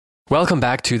Welcome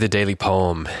back to the Daily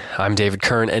Poem. I'm David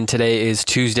Kern, and today is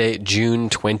Tuesday, June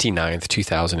 29th,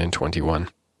 2021.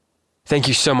 Thank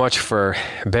you so much for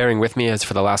bearing with me, as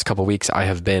for the last couple weeks I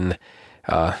have been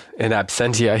in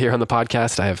absentia here on the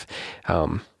podcast. I have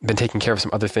been taking care of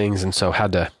some other things, and so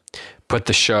had to put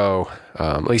the show,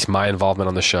 at least my involvement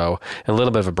on the show, in a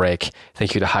little bit of a break.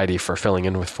 Thank you to Heidi for filling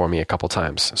in for me a couple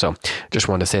times. So just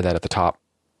wanted to say that at the top.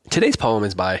 Today's poem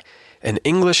is by an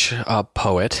English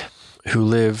poet who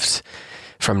lives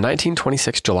from July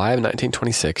of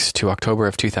 1926 to October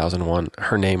of 2001.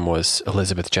 Her name was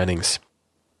Elisabeth Jennings.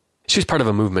 She was part of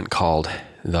a movement called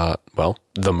the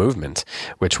Movement,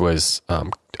 which was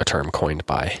a term coined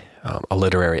by a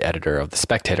literary editor of The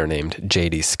Spectator named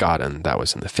J.D. Scott, and that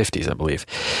was in the 50s, I believe.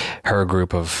 Her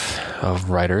group of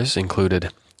writers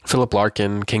included Philip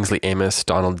Larkin, Kingsley Amis,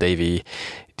 Donald Davy,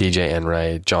 DJ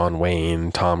Enright, John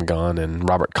Wayne, Tom Gunn, and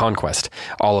Robert Conquest,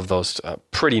 all of those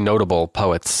pretty notable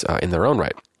poets in their own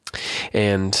right.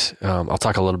 And I'll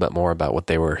talk a little bit more about what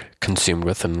they were consumed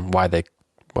with and why they,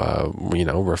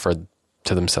 referred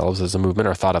to themselves as a movement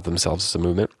or thought of themselves as a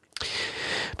movement.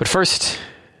 But first,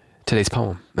 today's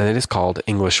poem, and it is called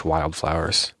English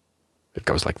Wildflowers. It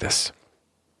goes like this.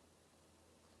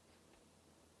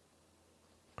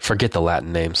 Forget the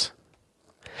Latin names.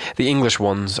 The English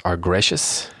ones are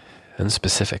gracious and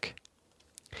specific.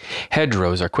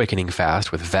 Hedgerows are quickening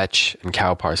fast with vetch and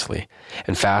cow parsley,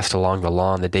 and fast along the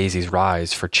lawn the daisies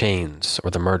rise for chains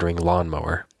or the murdering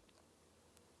lawnmower.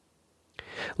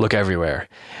 Look everywhere.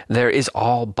 There is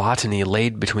all botany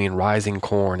laid between rising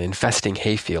corn, infesting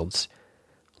hayfields.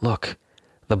 Look,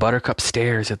 the buttercup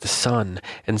stares at the sun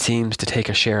and seems to take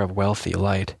a share of wealthy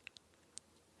light.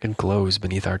 It glows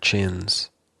beneath our chins.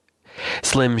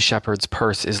 Slim Shepherd's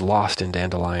purse is lost in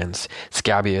dandelions.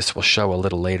 Scabious will show a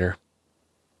little later.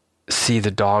 See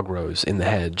the dog rose in the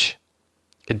hedge.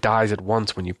 It dies at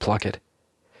once when you pluck it.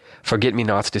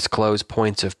 Forget-me-nots disclose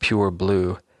points of pure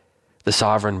blue, the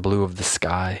sovereign blue of the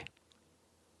sky.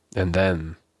 And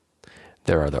then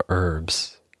there are the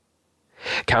herbs.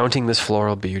 Counting this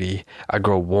floral beauty, I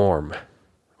grow warm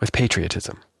with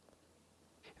patriotism.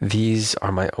 These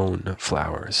are my own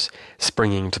flowers,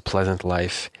 springing to pleasant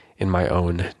life in my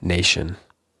own nation.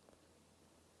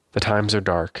 The times are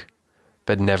dark,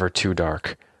 but never too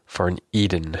dark for an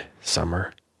Eden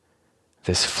summer,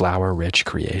 this flower-rich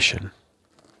creation.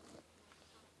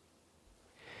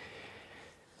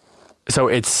 So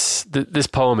this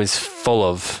poem is full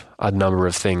of a number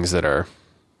of things that are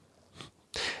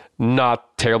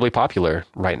not terribly popular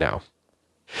right now.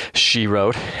 She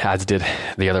wrote, as did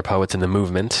the other poets in the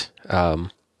movement,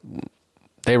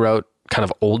 they wrote kind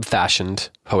of old-fashioned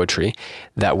poetry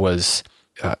that was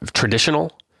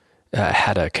traditional,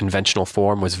 had a conventional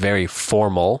form, was very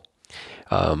formal,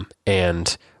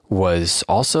 and was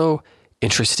also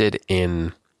interested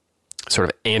in sort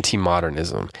of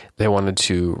anti-modernism. They wanted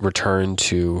to return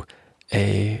to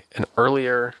an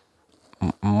earlier,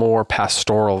 more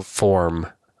pastoral form,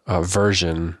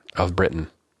 version of Britain.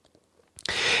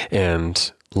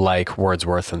 And like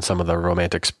Wordsworth and some of the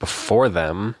romantics before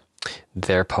them,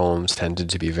 their poems tended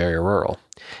to be very rural.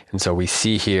 And so we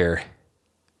see here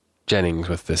Jennings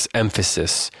with this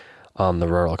emphasis on the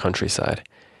rural countryside.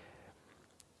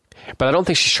 But I don't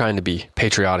think she's trying to be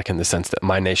patriotic in the sense that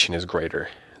my nation is greater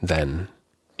than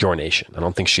your nation. I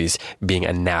don't think she's being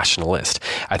a nationalist.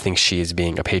 I think she is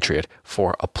being a patriot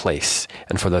for a place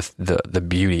and for the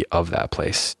beauty of that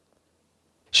place.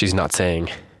 She's not saying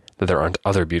that there aren't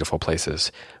other beautiful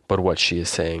places, but what she is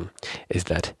saying is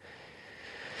that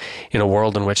in a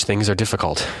world in which things are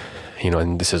difficult,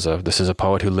 and this is a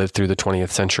poet who lived through the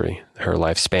 20th century. Her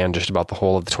life spanned just about the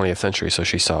whole of the 20th century, so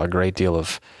she saw a great deal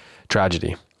of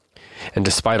tragedy. And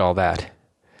despite all that,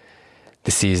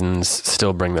 the seasons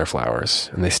still bring their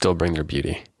flowers, and they still bring their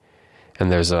beauty.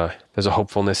 And there's a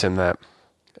hopefulness in that,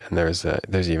 and there's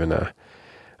even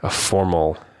a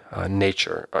formal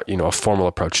nature, a formal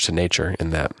approach to nature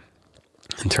in that,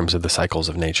 in terms of the cycles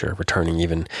of nature returning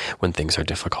even when things are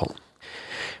difficult.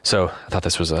 So I thought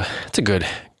this was it's a good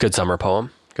summer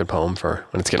poem, good poem for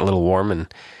when it's getting a little warm,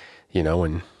 and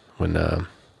when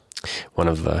one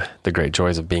of the great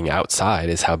joys of being outside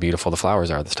is how beautiful the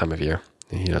flowers are this time of year.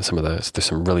 There's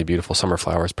some really beautiful summer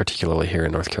flowers, particularly here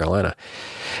in North Carolina,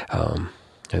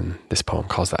 and this poem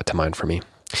calls that to mind for me.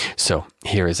 So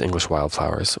here is English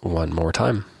Wildflowers one more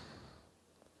time.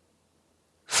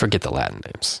 Forget the Latin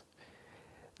names.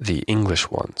 The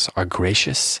English ones are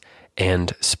gracious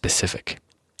and specific.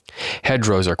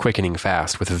 Hedgerows are quickening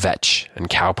fast with vetch and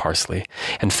cow parsley,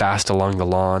 and fast along the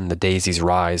lawn the daisies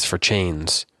rise for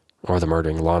chains or the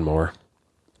murdering lawnmower.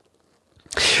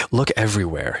 Look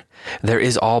everywhere. There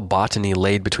is all botany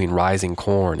laid between rising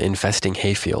corn, infesting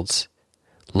hayfields.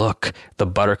 Look, the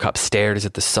buttercup stares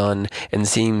at the sun and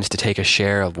seems to take a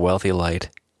share of wealthy light.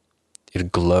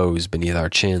 It glows beneath our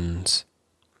chins.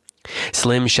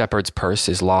 Slim Shepherd's purse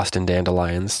is lost in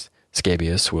dandelions.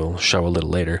 Scabious will show a little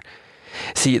later.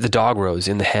 See the dog rose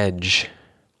in the hedge.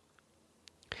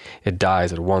 It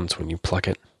dies at once when you pluck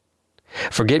it.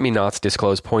 Forget-me-nots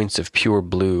disclose points of pure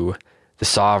blue, the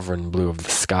sovereign blue of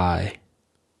the sky.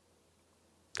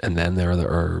 And then there are the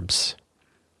herbs.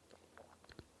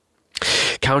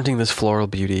 Counting this floral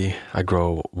beauty, I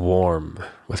grow warm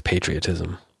with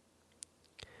patriotism.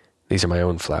 These are my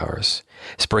own flowers,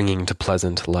 springing to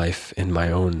pleasant life in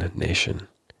my own nation.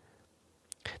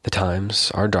 The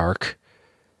times are dark,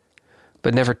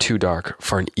 but never too dark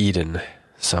for an Eden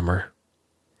summer,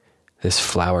 this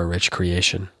flower-rich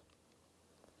creation.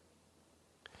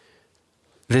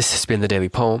 This has been the Daily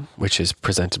Poem, which is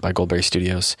presented by Goldberry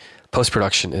Studios.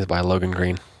 Post-production is by Logan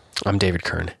Green. I'm David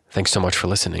Kern. Thanks so much for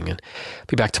listening, and I'll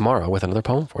be back tomorrow with another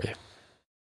poem for you.